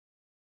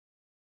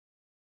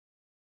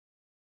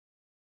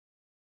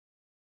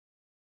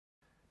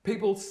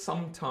People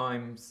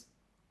sometimes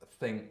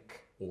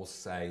think or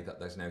say that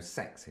there's no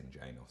sex in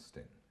Jane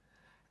Austen.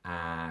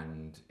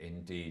 And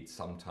indeed,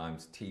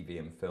 sometimes TV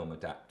and film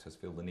adapters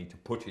feel the need to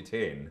put it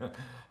in.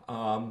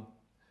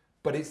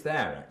 But it's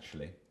there,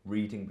 actually,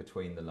 reading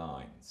between the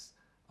lines.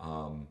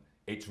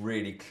 It's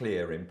really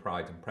clear in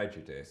Pride and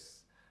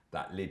Prejudice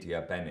that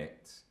Lydia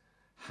Bennet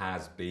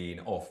has been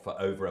off for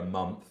over a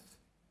month,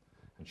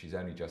 and she's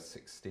only just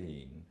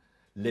 16,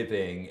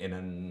 living in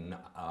an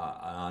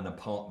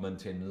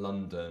apartment in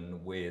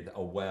London with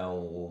a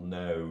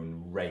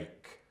well-known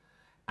rake,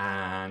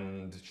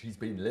 and she's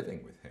been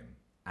living with him.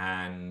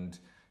 And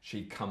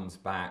she comes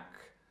back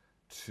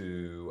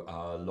to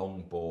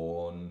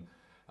Longbourn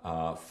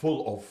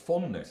full of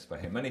fondness for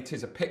him, and it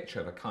is a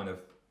picture of a kind of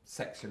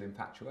sexual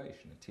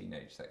infatuation, a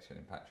teenage sexual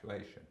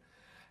infatuation.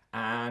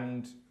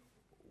 And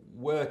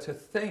were to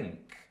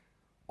think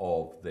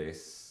of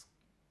this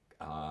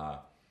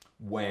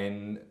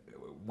when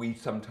we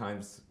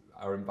sometimes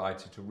are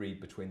invited to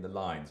read between the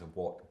lines of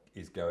what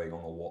is going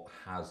on or what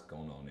has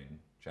gone on in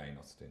Jane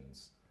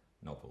Austen's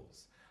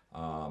novels.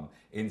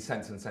 In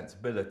Sense and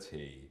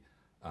Sensibility,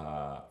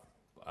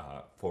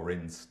 for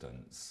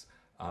instance,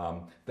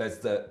 there's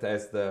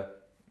the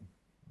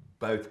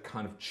both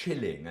kind of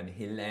chilling and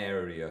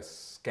hilarious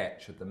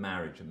sketch of the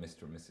marriage of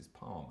Mr. and Mrs.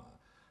 Palmer.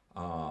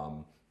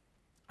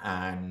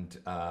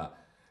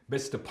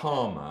 Mr.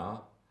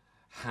 Palmer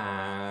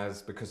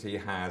has, because he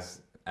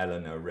has,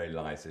 Eleanor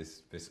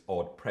realises, this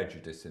odd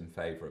prejudice in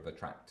favour of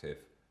attractive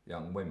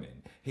young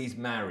women. He's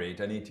married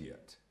an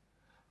idiot.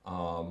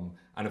 And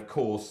of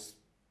course,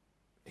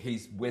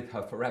 he's with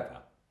her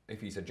forever.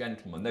 If he's a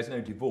gentleman, there's no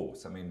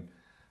divorce. I mean,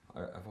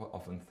 I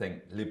often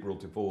think liberal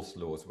divorce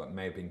laws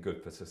may have been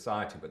good for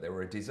society, but they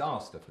were a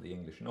disaster for the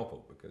English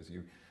novel, because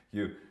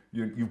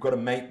you've got to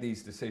make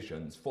these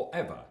decisions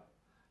forever,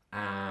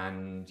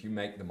 and you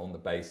make them on the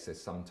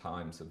basis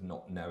sometimes of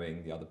not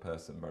knowing the other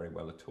person very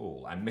well at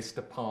all. And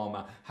Mr.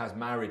 Palmer has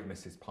married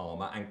Mrs.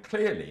 Palmer, and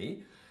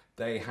clearly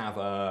they have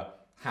a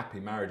happy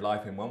married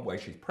life in one way.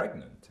 She's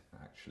pregnant,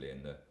 actually,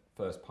 in the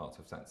first part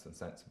of Sense and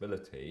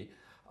Sensibility.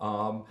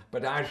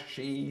 But as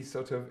she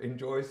sort of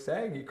enjoys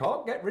saying, you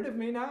can't get rid of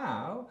me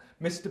now.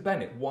 Mr.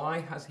 Bennet, why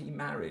has he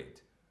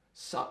married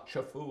such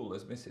a fool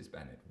as Mrs.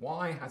 Bennet?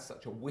 Why has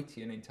such a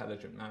witty and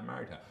intelligent man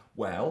married her?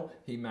 Well,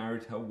 he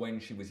married her when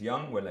she was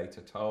young, we're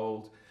later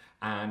told,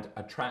 and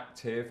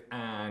attractive,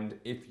 and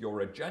if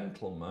you're a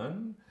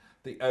gentleman,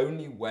 the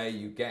only way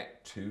you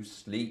get to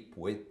sleep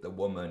with the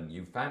woman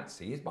you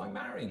fancy is by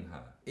marrying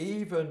her.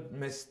 Even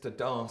Mr.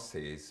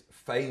 Darcy's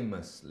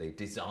famously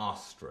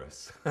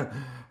disastrous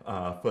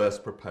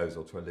first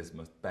proposal to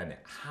Elizabeth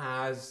Bennet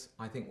has,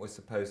 I think we're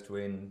supposed to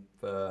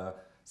infer,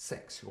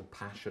 sexual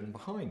passion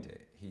behind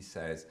it. He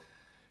says,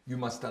 "You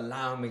must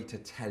allow me to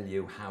tell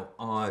you how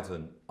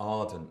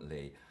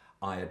ardently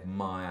I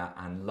admire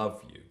and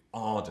love you,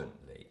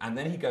 ardently." And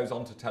then he goes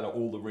on to tell her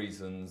all the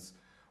reasons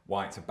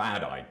why it's a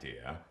bad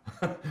idea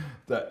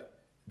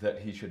that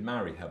he should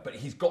marry her. But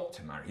he's got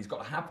to marry, he's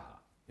got to have her,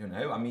 you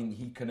know? I mean,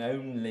 he can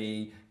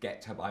only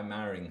get her by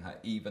marrying her,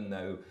 even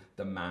though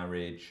the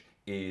marriage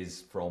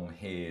is, from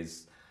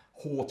his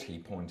haughty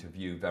point of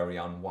view, very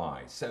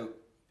unwise. So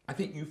I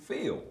think you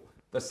feel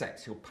the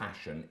sexual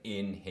passion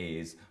in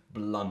his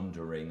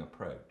blundering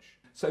approach.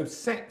 So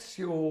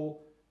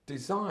sexual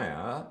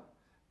desire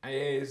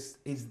is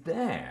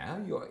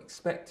there. You're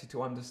expected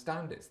to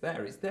understand it's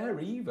there. It's there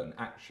even,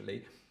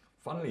 actually,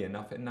 funnily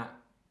enough, in that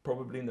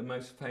probably in the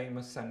most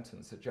famous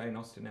sentence that Jane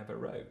Austen ever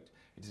wrote.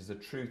 It is a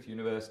truth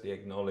universally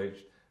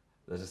acknowledged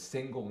that a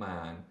single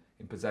man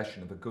in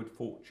possession of a good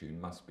fortune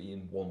must be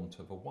in want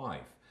of a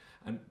wife.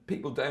 And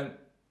people don't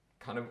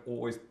kind of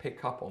always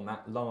pick up on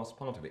that last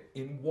part of it.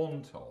 In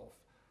want of.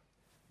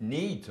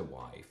 Needs a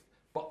wife,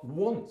 but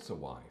wants a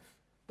wife.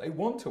 They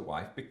want a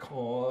wife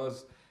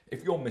because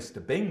if you're Mr.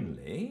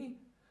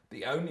 Bingley,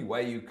 the only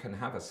way you can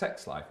have a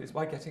sex life is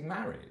by getting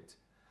married.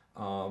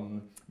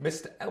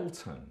 Mr.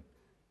 Elton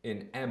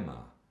in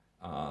Emma,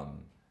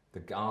 the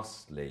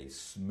ghastly,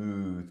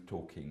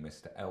 smooth-talking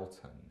Mr.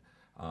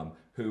 Elton,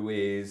 who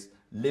is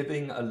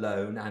living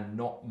alone and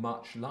not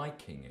much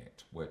liking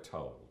it, we're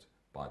told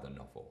by the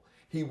novel.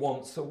 He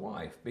wants a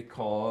wife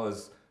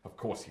because, of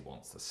course, he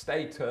wants the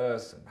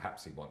status, and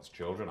perhaps he wants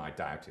children. I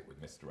doubt it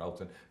with Mr.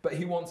 Elton, but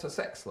he wants a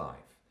sex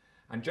life.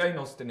 And Jane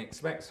Austen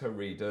expects her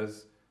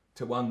readers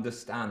to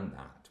understand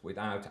that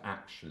without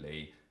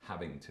actually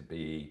having to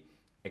be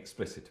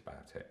explicit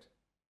about it.